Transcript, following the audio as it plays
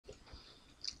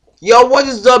Yo, what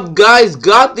is up, guys?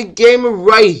 Got the gamer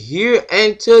right here,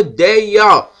 and today,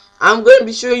 y'all, I'm gonna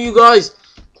be showing you guys.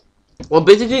 Well,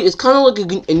 basically, it's kind of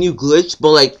like a new glitch,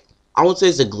 but like I won't say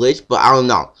it's a glitch, but I don't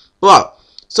know. But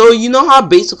so you know how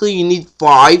basically you need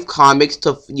 5 comics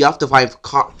you have to find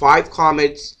 5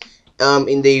 comics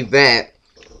in the event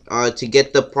to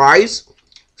get the prize.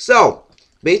 So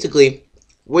basically,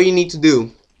 what you need to do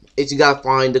is you gotta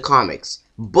find the comics,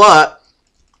 but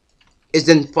it's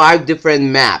in 5 different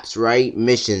maps, right?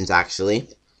 Missions, actually.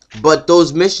 But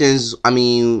those missions, I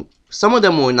mean, some of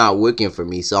them were not working for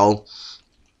me. So,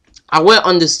 I went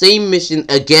on the same mission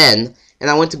again. And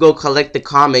I went to go collect the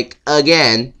comic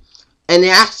again. And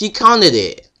it actually counted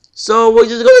it. So,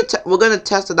 we're gonna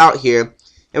test it out here.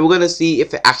 And we're gonna see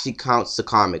if it actually counts the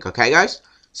comic. Okay, guys?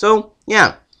 So,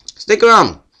 yeah. Stick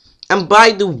around. And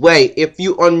by the way, if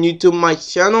you are new to my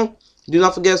channel, do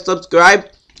not forget to subscribe.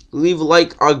 Leave a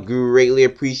like, I greatly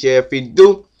appreciate it if you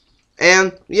do.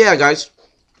 And yeah, guys,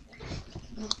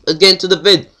 let's get into the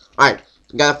vid. Alright,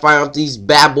 gotta fire up these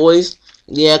bad boys.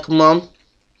 Yeah, come on.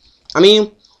 I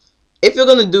mean, if you're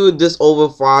gonna do this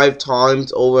over 5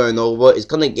 times over and over, it's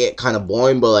gonna get kind of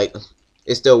boring, but like,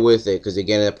 it's still worth it because you're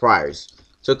getting a prize.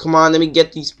 So come on, let me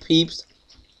get these peeps.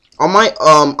 On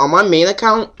my main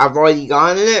account, I've already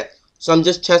gotten it, so I'm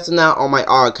just testing out on my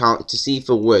R account to see if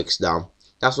it works now.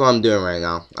 That's what I'm doing right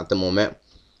now, at the moment.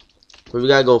 But we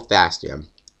gotta go faster.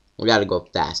 We gotta go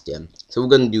faster. So we're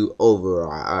gonna do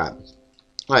overall. Alright.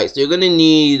 Alright, so you're gonna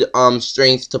need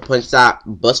strength to punch that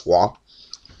bus wall.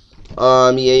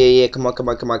 Yeah. Come on.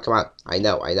 I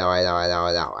know.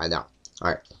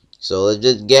 Alright. So let's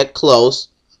just get close.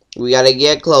 We gotta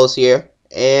get close here.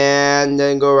 And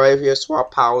then go right here.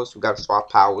 Swap powers. We gotta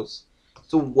swap powers.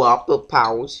 Swap the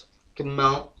powers. Come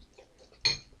on.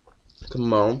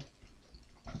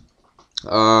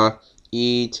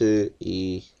 E to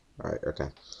E. Alright, okay.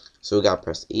 So we gotta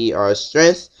press E, our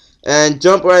strength, and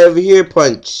jump right over here,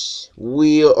 punch.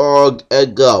 We are a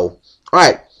go.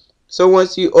 Alright, so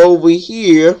once you over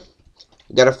here,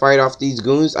 you gotta fight off these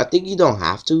goons. I think you don't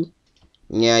have to.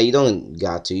 Yeah, you don't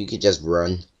got to. You can just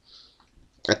run.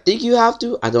 I think you have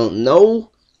to. I don't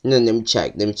know. And then let me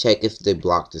check. Let me check if they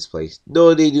block this place.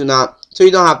 No, they do not. So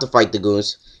you don't have to fight the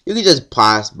goons. You can just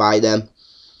pass by them.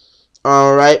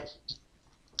 Alright.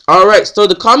 Alright, so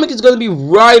the comic is going to be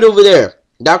right over there.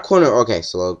 That corner. Okay,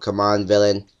 so come on,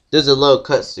 villain. There's a little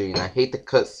cutscene. I hate the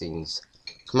cutscenes.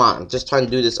 Come on, I'm just trying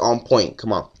to do this on point.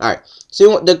 Come on. Alright.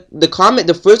 So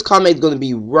the first comic is going to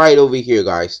be right over here,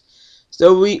 guys.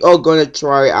 So we are going to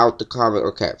try out the comic.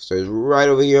 Okay, so it's right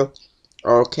over here.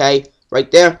 Okay,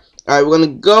 right there. Alright, we're going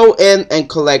to go in and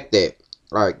collect it.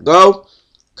 Alright, go.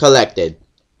 Collected.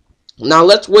 Now,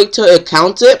 let's wait till it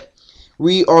counts it.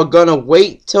 We are gonna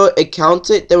wait till it counts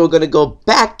it, then we're gonna go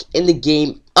back in the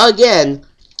game again,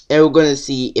 and we're gonna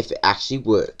see if it actually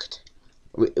worked.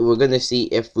 We're gonna see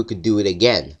if we could do it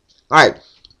again. Alright,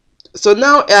 so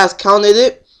now it has counted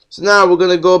it, so now we're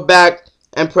gonna go back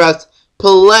and press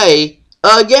play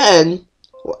again.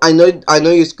 I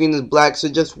know your screen is black, so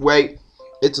just wait.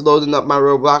 It's loading up my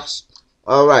Roblox.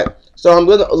 Alright, so I'm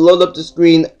gonna load up the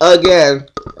screen again,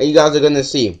 and you guys are gonna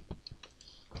see.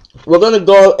 We're gonna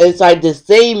go inside the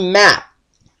same map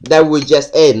that we're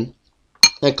just in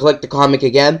and collect the comic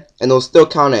again, and it'll still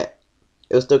count it.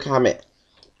 It'll still count it.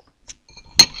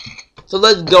 So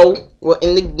let's go. We're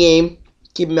in the game.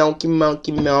 Keep on.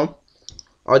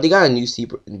 Oh, they got a new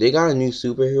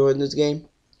superhero in this game.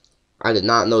 I did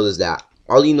not notice that.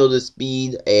 All you know is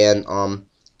speed and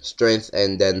strength,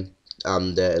 and then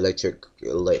the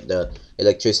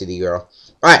electricity girl.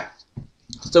 All right.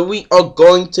 So we are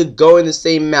going to go in the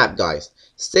same map, guys.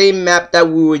 Same map that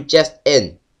we were just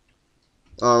in.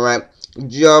 Alright.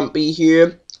 Jumpy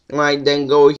here. Alright, then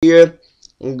go here.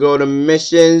 And go to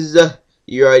missions.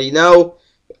 You already know.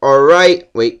 Alright.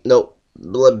 Wait, no.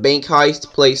 Bank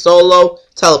heist. Play solo.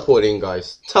 Teleporting,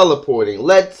 guys. Teleporting.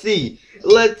 Let's see.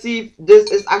 Let's see if this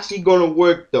is actually going to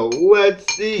work, though.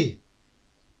 Let's see.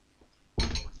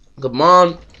 Come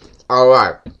on.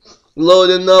 Alright.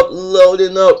 Loading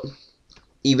up.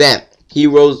 Event.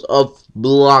 Heroes of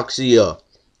Bloxia.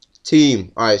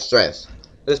 Team. Alright, stress.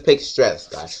 Let's pick stress,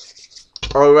 guys.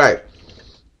 Alright.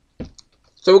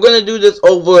 So we're gonna do this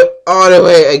over all the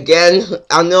way again.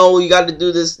 I know you gotta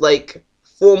do this like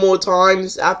 4 more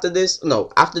times after this.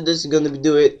 No, after this you're gonna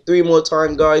do it 3 more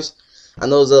times, guys. I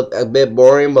know it's a bit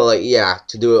boring, but like, yeah,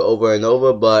 to do it over and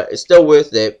over, but it's still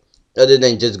worth it. Other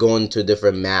than just going to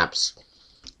different maps.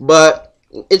 But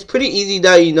it's pretty easy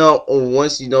that, you know,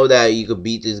 once you know that you could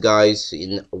beat these guys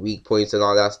in weak points and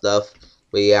all that stuff.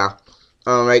 But yeah.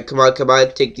 Alright, come on.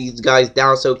 Take these guys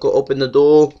down so we can open the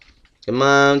door. Come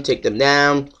on, take them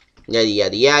down. Yaddy,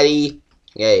 yaddy, yaddy.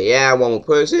 Yeah, one more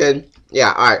person.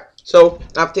 Yeah, alright. So,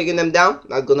 I've taken them down.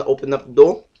 I'm gonna open up the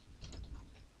door.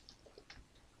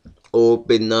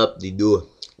 Open up the door.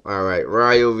 Alright,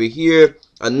 right over here.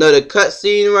 Another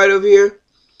cutscene right over here.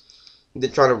 They're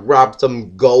trying to rob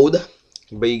some gold,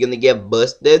 but you're gonna get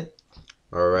busted.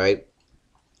 Alright.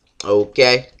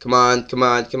 Okay. Come on, come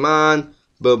on, come on.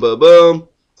 Boom, boom, boom.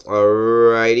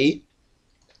 Alrighty.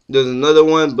 There's another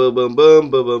one. Boom, boom, boom,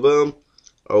 boom, boom, boom.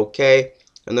 Okay.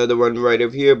 Another one right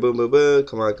over here. Boom, boom, boom.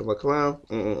 Come on, come on, come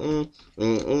on.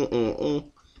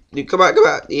 Dude, come on, come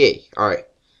on. Yeah. Alright.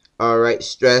 Alright,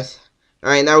 strength.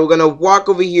 Alright, now we're gonna walk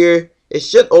over here. It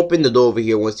should open the door over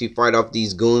here once you fight off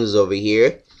these goons over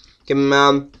here. Come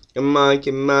on, come on,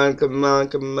 come on, come on,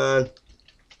 come on.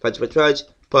 Punch, punch, punch,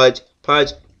 punch,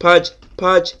 punch, punch,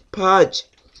 punch, punch.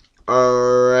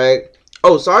 Alright.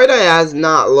 Oh, sorry that it has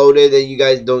not loaded and you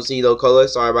guys don't see no color.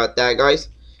 Sorry about that, guys.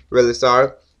 Really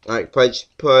sorry. Alright,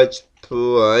 punch, punch,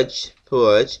 punch,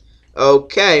 punch.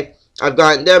 Okay. I've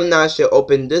gotten them. Now I should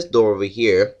open this door over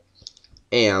here.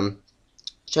 And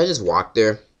should I just walk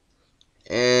there?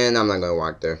 And I'm not gonna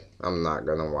walk there. I'm not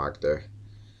gonna walk there.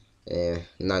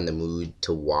 Not in the mood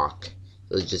to walk.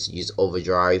 Let's just use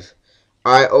overdrive.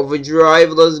 Alright, overdrive.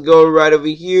 Let's go right over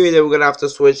here. Then we're gonna have to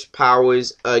switch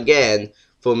powers again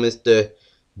for Mr.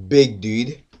 Big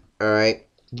Dude. Alright.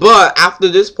 But after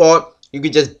this part, you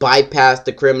can just bypass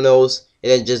the criminals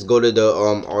and then just go to the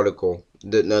article.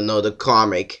 The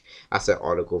comic. I said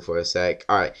article for a sec.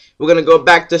 Alright. We're gonna go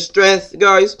back to strength,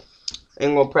 guys.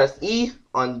 And we'll press E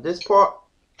on this part.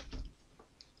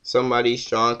 Somebody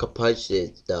strong could punch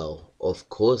it though. Of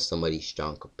course somebody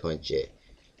strong could punch it.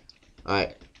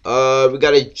 Alright. We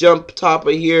gotta jump top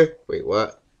of here. Wait,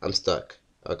 what? I'm stuck.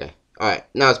 Okay. Alright,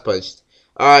 now it's punched.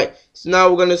 Alright, so now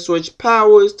we're gonna switch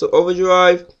powers to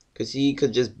overdrive. Cause he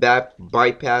could just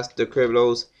bypass the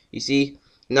criminals. You see?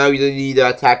 Now you don't need to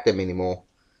attack them anymore.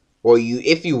 Or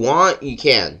if you want, you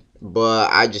can. But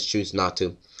I just choose not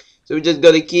to. So we're just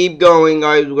gonna keep going,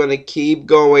 guys. We're gonna keep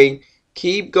going.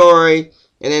 Keep going.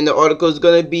 And then the article is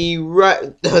gonna be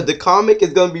right. The comic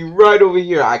is gonna be right over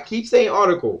here. I keep saying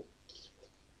article.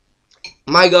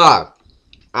 My God.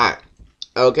 Alright.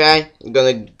 Okay. I'm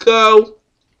gonna go.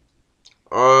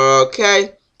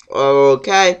 Okay.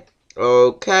 Okay.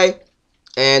 Okay.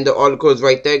 And the article is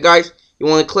right there, guys. You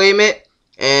want to claim it.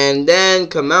 And then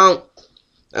come out.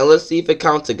 And let's see if it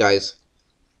counts it, guys.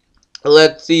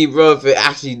 Let's see, bro, if it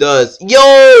actually does. Yo!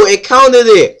 It counted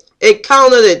it. It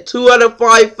counted it. 2 out of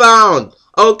 5 found.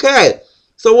 Okay.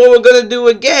 So what we're going to do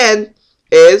again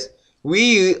is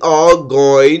we are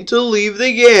going to leave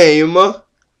the game.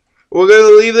 We're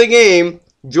going to leave the game.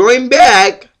 Join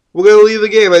back. We're going to leave the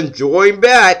game and join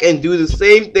back and do the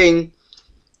same thing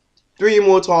 3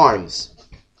 more times.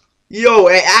 Yo,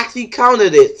 it actually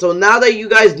counted it. So now that you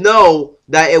guys know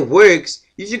that it works,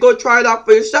 you should go try it out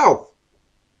for yourself.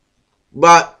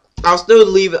 But I'll still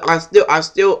leave it. I'll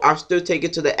still take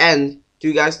it to the end for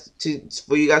you guys to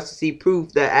see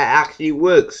proof that it actually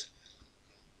works.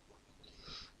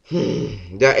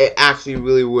 That it actually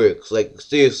really works. Like,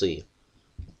 seriously.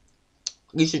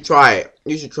 You should try it.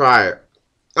 You should try it.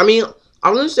 I mean,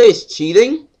 I wouldn't say it's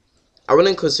cheating. I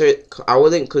wouldn't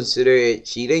consider it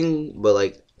cheating, but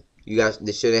like, you guys,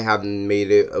 they shouldn't have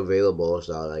made it available.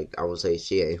 So like, I would say it's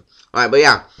cheating. All right, but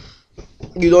yeah,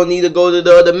 you don't need to go to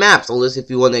the other maps unless if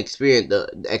you want to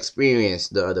experience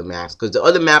the other maps, because the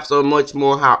other maps are much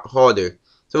more harder.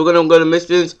 So we're gonna go to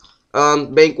missions.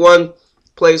 Bank 1,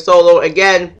 play solo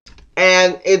again,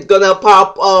 and it's gonna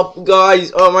pop up,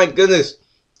 guys. Oh my goodness.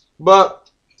 But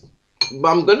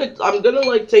I'm gonna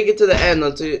like take it to the end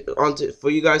until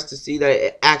for you guys to see that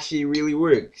it actually really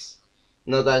works.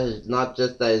 No, that is not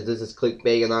just that this is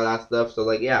clickbait and all that stuff. So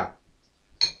like, yeah,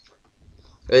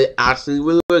 it actually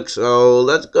really works. So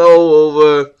let's go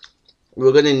over.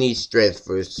 We're gonna need strength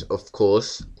first, of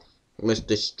course,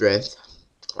 Mr. Strength.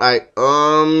 All right,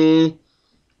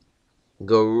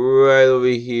 go right over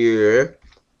here.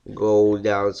 Go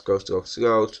down. Let's go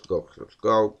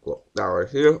down right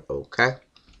here. Okay.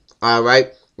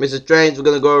 Alright, Mr. Strange, we're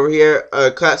gonna go over here,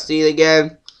 cutscene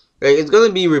again. Like, it's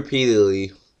gonna be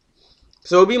repeatedly.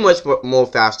 So it'll be much more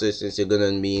faster since you're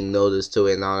gonna be noticed to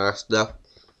it and all that stuff.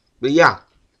 But yeah,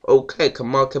 okay,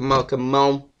 come on, come on, come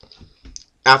on.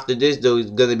 After this,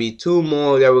 there's gonna be 2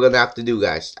 more that we're gonna have to do,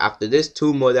 guys. After this,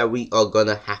 2 more that we are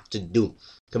gonna have to do.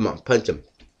 Come on, punch him.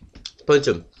 Punch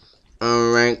him.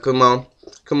 Alright, come on.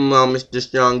 Come on, Mr.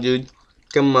 Strong Dude.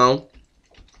 Come on.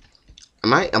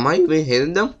 Am I even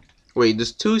hitting them? Wait,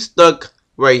 there's 2 stuck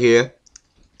right here.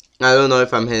 I don't know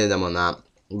if I'm hitting them or not,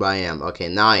 but I am. Okay,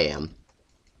 now I am.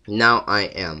 Now I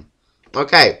am.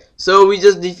 Okay, so we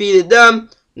just defeated them.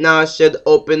 Now I should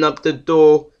open up the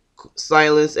door,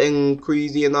 silence and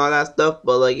crazy and all that stuff.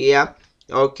 But like, yeah,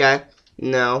 okay.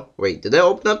 Now, wait, did I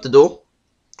open up the door?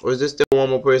 Or is there still one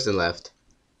more person left?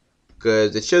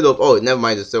 Because it should have, oh, never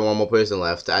mind, there's still one more person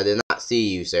left. I did not see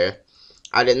you, sir.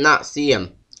 I did not see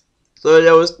him. So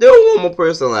there was still one more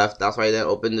person left. That's why I didn't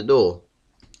open the door.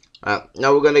 Now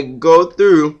we're gonna go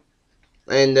through,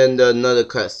 and then another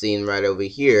cutscene right over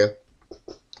here.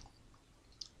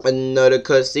 Another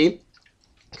cutscene.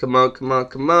 Come on, come on,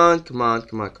 come on, come on,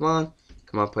 come on, come on.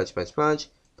 Come on, punch, punch, punch.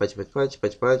 Punch, punch, punch,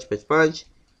 punch, punch, punch, punch.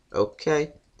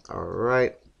 Okay.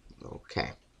 Alright.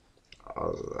 Okay.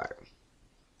 Alright.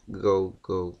 Go,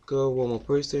 go, go. One more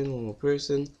person, one more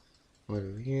person. Right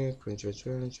over here. Punch, punch,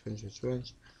 punch, punch, punch,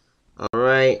 punch.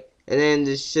 Alright. And then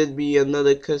there should be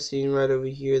another cutscene right over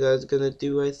here that's gonna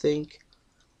do, I think.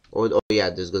 Oh yeah,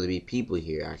 there's gonna be people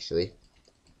here actually.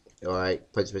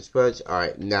 Alright, punch, punch, punch.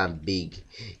 Alright, now I'm big.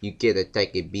 You can't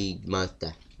attack a big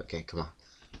monster. Okay, come on.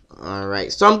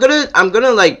 Alright, so I'm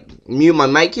gonna like mute my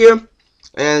mic here,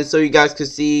 and so you guys can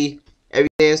see everything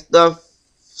and stuff.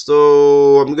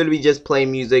 So I'm gonna be just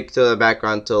playing music to the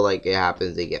background till like it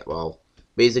happens again. Well,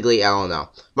 basically I don't know.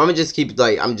 But I'm just keep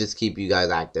you guys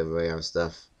active and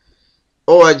stuff.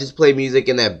 Or I just play music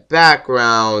in the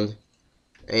background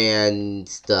and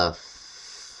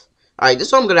stuff. Alright,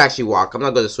 this one I'm gonna actually walk. I'm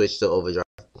not gonna switch to overdrive.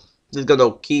 Just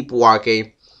gonna keep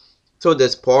walking to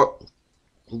this part.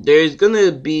 There's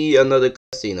gonna be another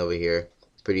cutscene over here.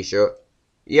 Pretty sure.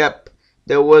 Yep.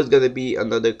 There was gonna be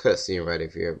another cutscene right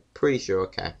over here. Pretty sure,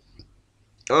 okay.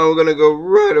 Oh, we're gonna go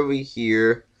right over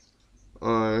here.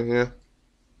 Here.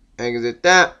 Exit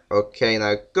that. Okay,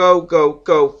 now go, go,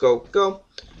 go, go, go.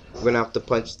 We're gonna have to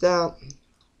punch that.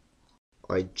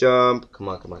 Alright, jump. Come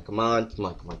on, come on, come on. Come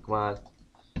on, come on, come on.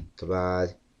 Come on.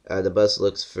 The bus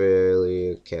looks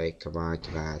fairly okay. Come on,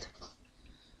 come on.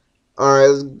 Alright,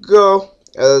 let's go.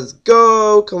 Let's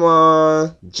go. Come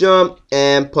on. Jump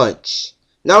and punch.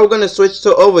 Now we're going to switch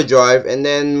to overdrive, and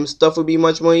then stuff will be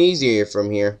much more easier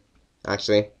from here.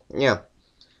 Actually, yeah.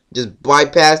 Just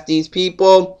bypass these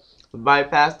people.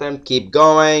 Bypass them. Keep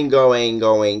going, going,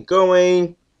 going,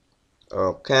 going.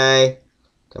 Okay.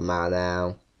 Come on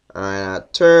now.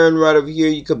 Alright, turn right over here.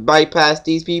 You could bypass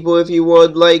these people if you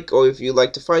would like, or if you'd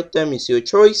like to fight them. It's your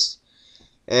choice.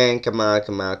 And come on,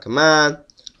 come on, come on.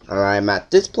 Alright, I'm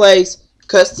at this place.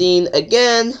 Cutscene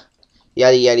again.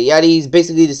 Yada yada yada. It's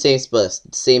basically the same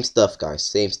stuff, guys.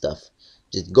 Same stuff.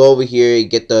 Just go over here,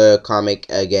 get the comic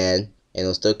again, and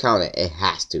it'll still count it. It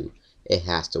has to. It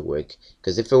has to work.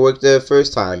 Because if it worked the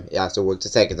first time, it has to work the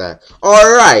second time.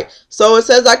 Alright. So it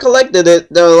says I collected it.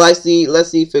 Now let's see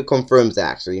if it confirms it,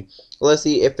 actually. Let's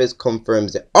see if it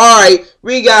confirms it. Alright.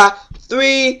 We got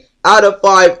 3 out of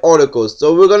 5 articles.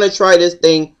 So we're going to try this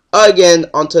thing again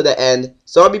until the end.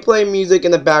 So I'll be playing music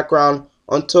in the background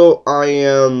until I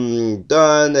am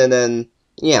done. And then,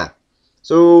 yeah.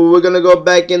 So we're going to go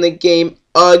back in the game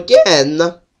again.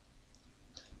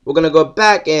 We're going to go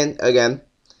back in again.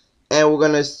 And we're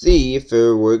going to see if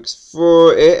it works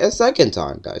for it a second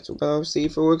time, guys. We're going to see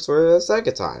if it works for it a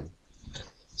second time.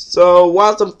 So,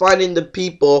 whilst I'm finding the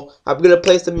people, I'm going to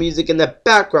play some music in the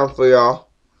background for y'all.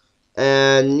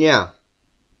 And, yeah.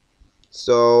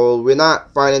 So, we're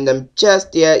not finding them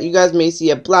just yet. You guys may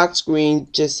see a black screen.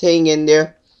 Just hang in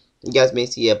there. You guys may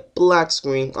see a black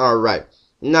screen. Alright.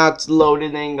 Now it's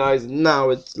loading in, guys. Now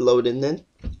it's loading in.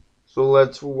 So,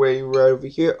 let's wait right over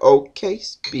here. Okay,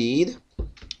 speed.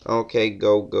 Okay,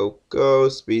 go, go, go,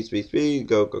 speed, speed, speed,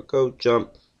 go, go, go,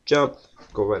 jump, jump,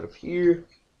 go right up here,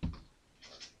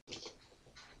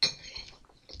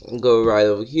 go right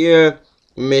over here,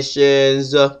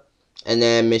 missions, and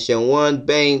then mission 1,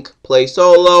 bank, play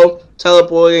solo,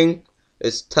 teleporting,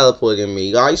 it's teleporting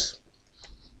me, guys.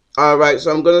 Alright,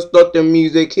 so I'm gonna start the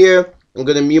music here, I'm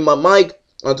gonna mute my mic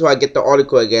until I get the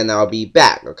article again, I'll be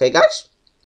back, okay, guys?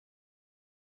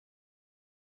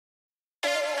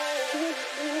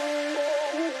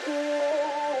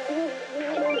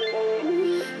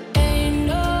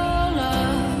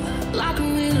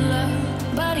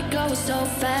 So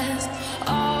fast,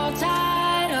 all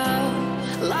tied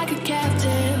up like a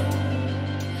captive.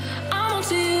 I'm on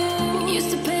to you. Used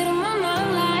to pay to my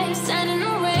life, standing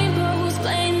on rainbows,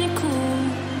 playing it cool.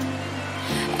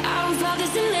 I haven't felt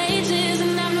this in ages,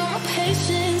 and I've no more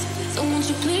patience. So won't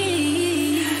you please?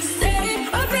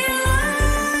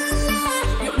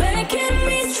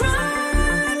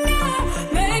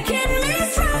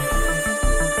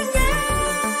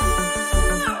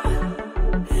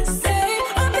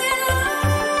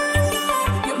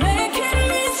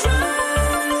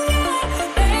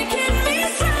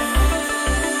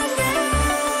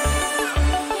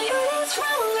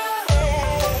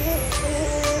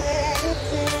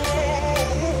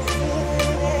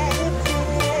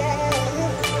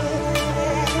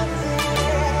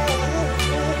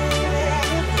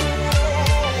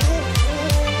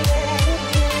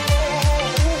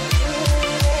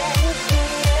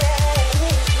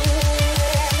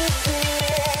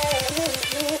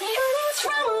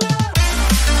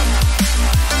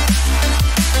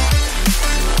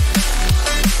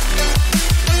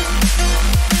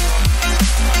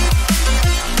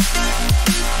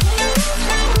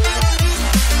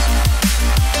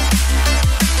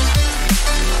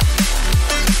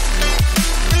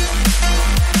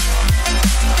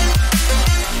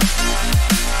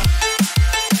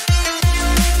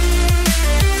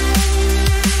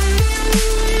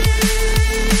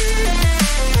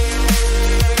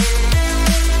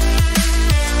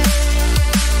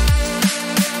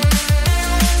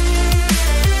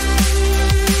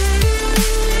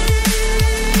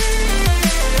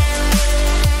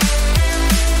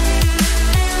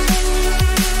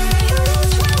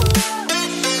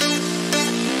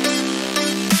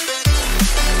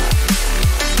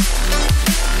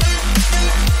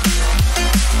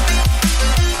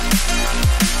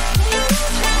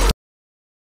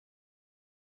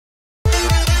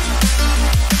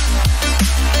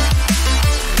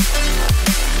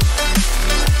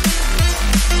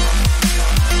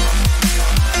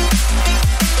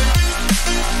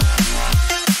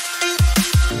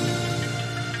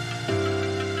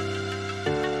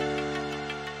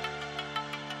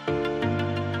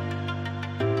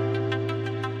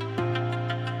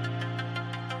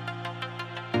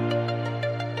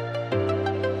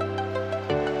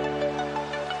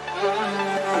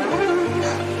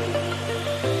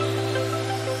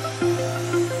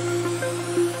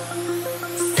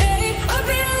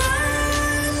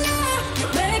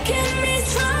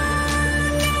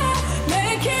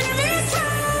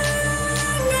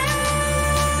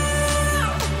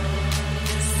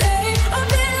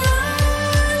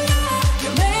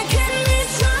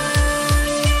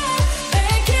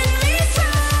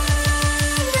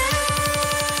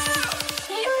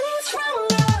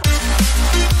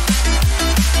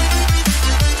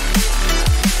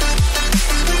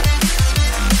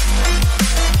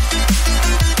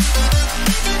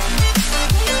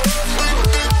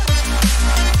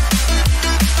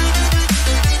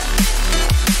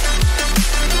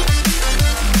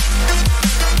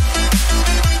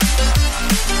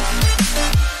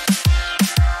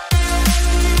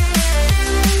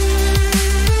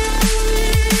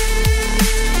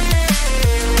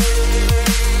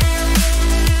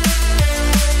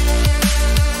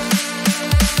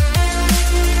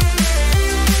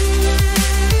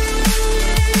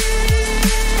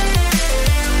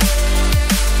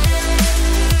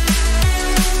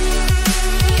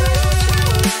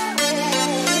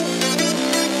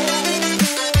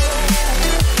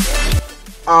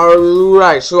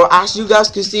 Alright, so as you guys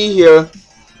can see here,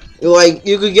 like,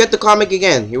 you could get the comic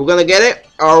again. You're gonna get it?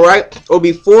 Alright. It'll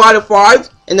be 4 out of 5.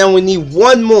 And then we need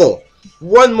one more.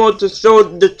 One more to show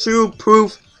the true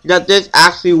proof that this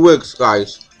actually works,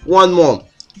 guys. One more.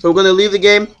 So we're gonna leave the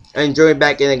game and join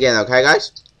back in again, okay,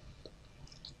 guys?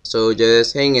 So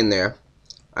just hang in there.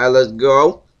 Alright, let's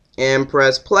go. And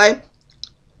press play.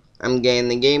 I'm getting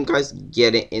the game, guys.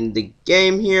 Get it in the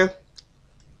game here.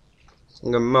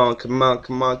 Come on, come on,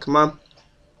 come on, come on.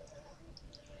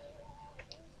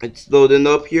 It's loading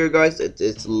up here, guys.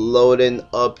 It's loading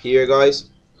up here, guys.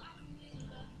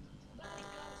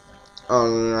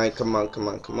 Alright, come on, come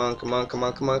on, come on, come on, come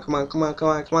on, come on, come on, come on, come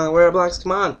on, come on. Roblox,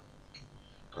 come on.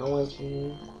 I want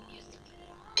you.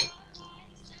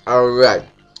 Alright.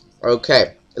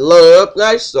 Okay. Load it up,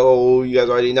 guys. So you guys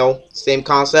already know. Same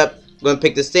concept. I'm gonna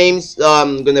pick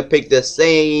the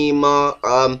same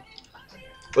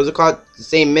what's it called? The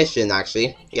same mission,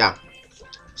 actually. Yeah.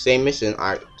 Same mission.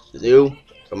 Alright. Do.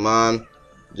 Come on.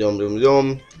 Zoom, zoom,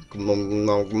 zoom. Come on, come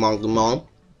on, come on, come on.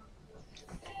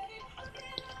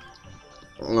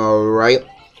 Alright.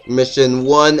 Mission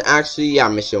 1, actually. Yeah,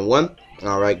 mission 1.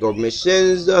 Alright, go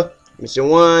missions. Mission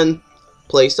 1.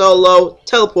 Play solo.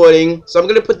 Teleporting. So I'm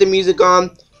going to put the music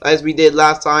on as we did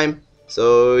last time.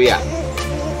 So, yeah.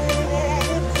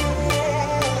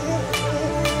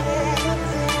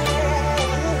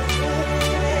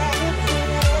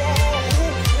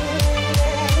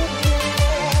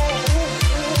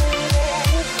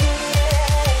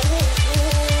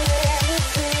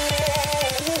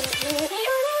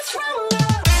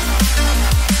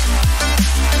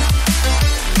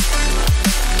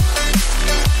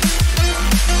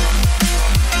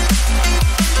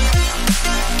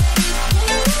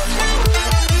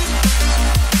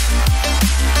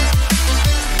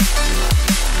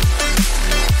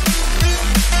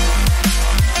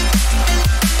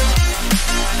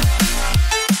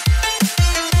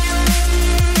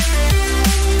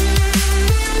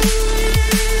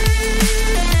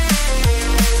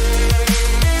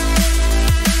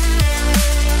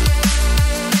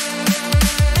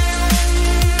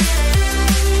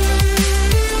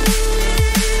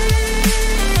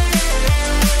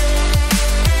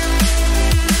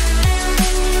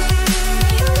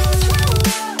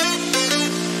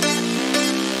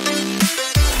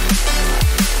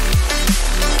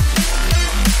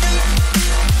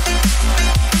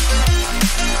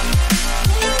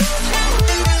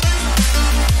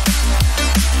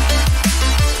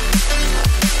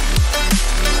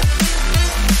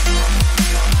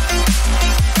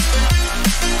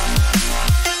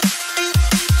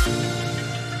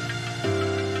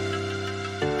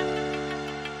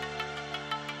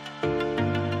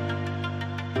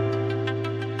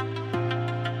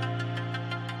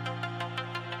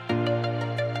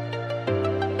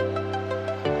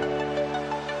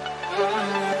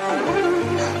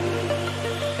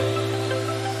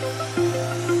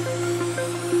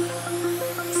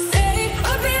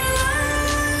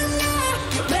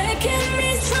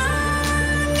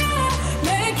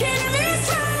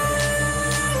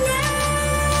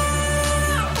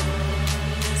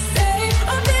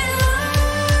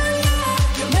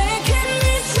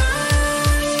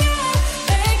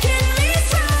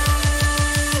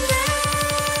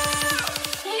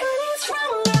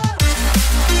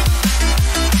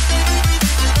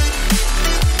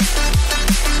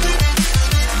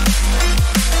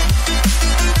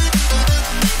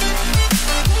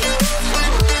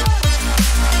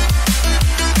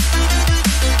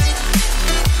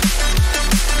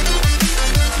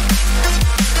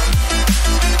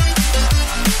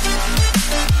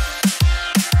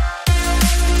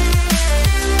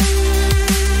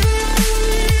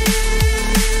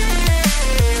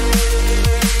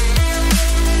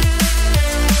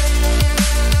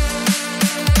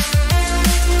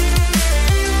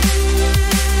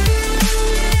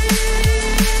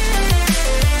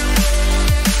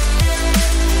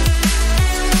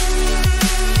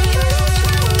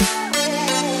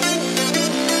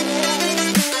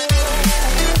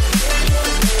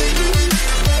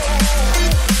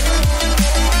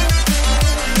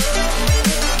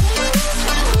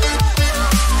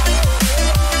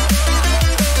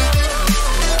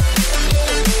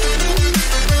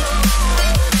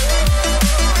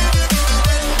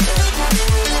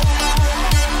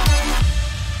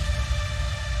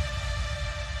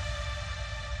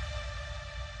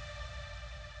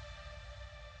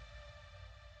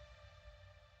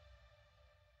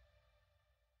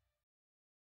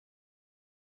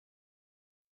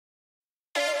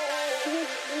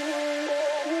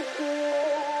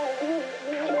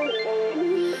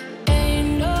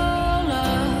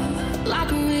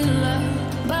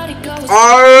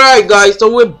 Alright guys,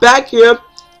 so we're back here.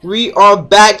 We are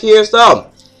back here.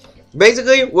 So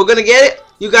basically we're gonna get it.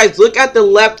 You guys look at the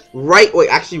left, right, wait,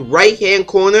 actually right hand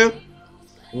corner,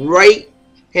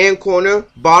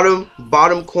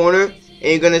 bottom corner, and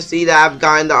you're gonna see that I've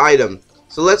gotten the item.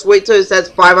 So let's wait till it says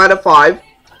 5 out of 5.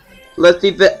 Let's see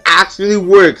if it actually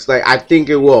works like I think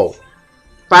it will.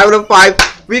 5 out of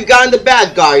 5. We've gotten the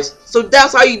badge, guys. So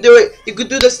that's how you do it. You could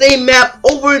do the same map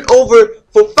over and over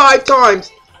for 5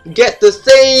 times. Get the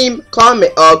same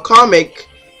comic,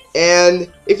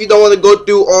 and if you don't want to go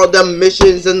through all the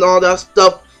missions and all that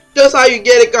stuff, that's how you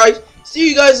get it, guys. See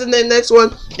you guys in the next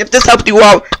one. If this helped you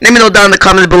out, let me know down in the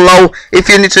comments below. If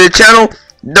you're new to the channel,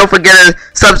 don't forget to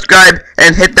subscribe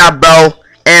and hit that bell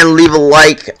and leave a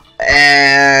like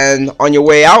and on your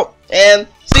way out. And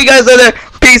see you guys later.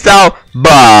 Peace out.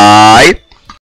 Bye.